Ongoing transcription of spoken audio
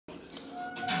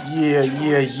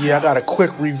Yeah. I got a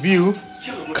quick review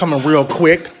coming real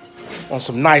quick on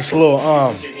some nice little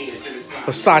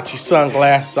Versace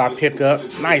sunglasses I pick up.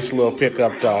 Nice little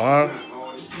pickup though, huh?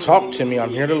 Talk to me, I'm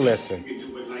here to listen.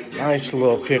 Nice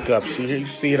little pickup. You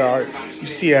see it already. You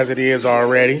see as it is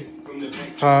already,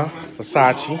 huh?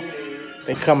 Versace.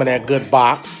 They come in that good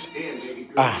box.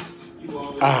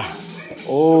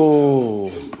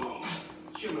 Oh,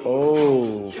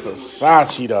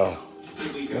 Versace though.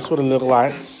 That's what it look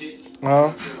like,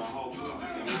 huh?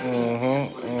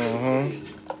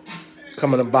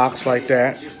 Come in a box like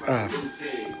that.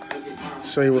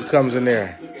 Show you what comes in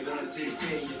there.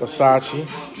 Versace.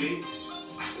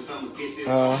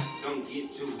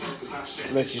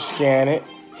 Let you scan it.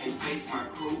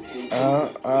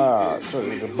 So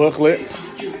the booklet.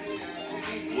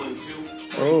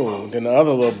 Oh, then the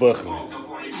other little booklet.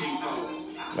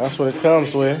 That's what it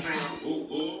comes with.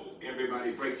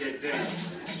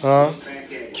 Huh?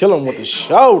 Kill him with the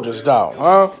shoulders, dog,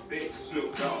 huh?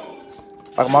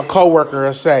 Like my coworker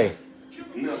will say,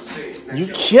 you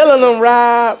killing them,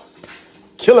 Rob.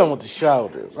 Kill him with the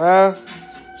shoulders, huh?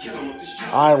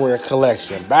 Eyewear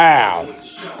collection, bow.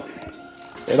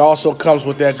 It also comes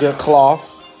with that good cloth.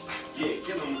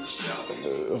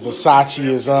 Versace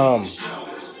is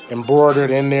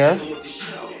embroidered in there.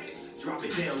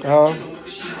 Huh?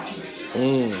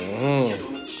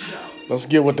 Let's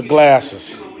get with the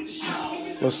glasses.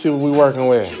 Let's see what we're working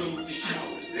with.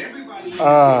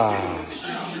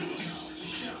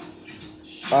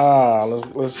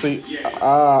 Let's see.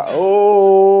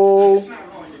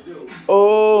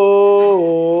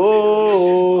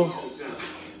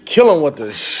 Kill him with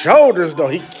the shoulders though.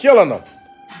 He killing them.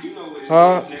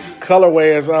 Huh?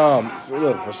 Colorway is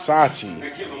look, Versace.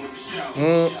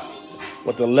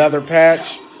 With the leather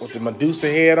patch, with the Medusa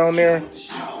head on there.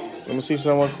 Let me see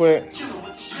something real quick.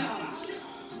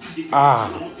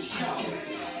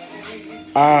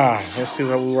 Let's see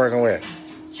what we're working with.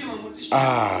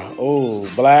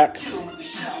 Black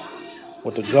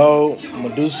with the gold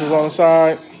Medusas on the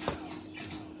side.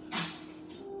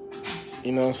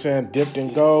 You know what I'm saying? Dipped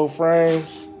in gold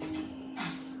frames.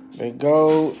 They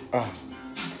gold.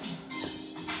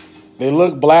 They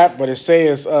look black, but it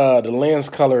says the lens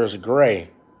color is gray.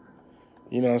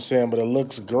 You know what I'm saying? But it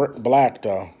looks black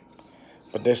though.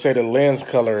 But they say the lens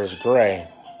color is gray.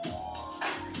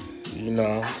 You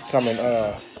know, come in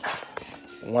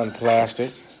one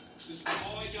plastic.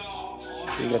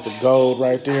 You got the gold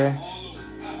right there.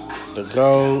 The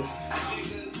gold.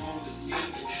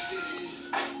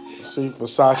 See,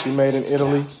 Versace made in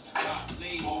Italy.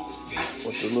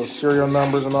 With the little serial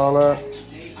numbers and all that.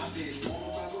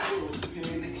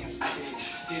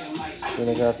 Then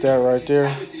I got that right there.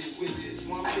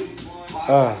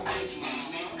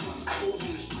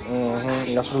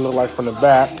 That's what it look like from the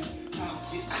back.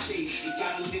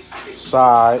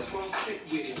 Side.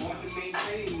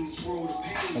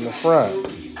 And the front.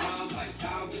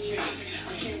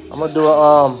 I'm gonna do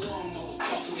a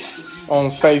on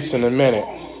face in a minute.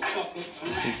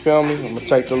 You feel me? I'm gonna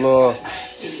take the little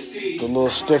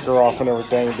sticker off and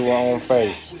everything and do our own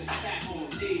face.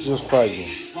 Just for you.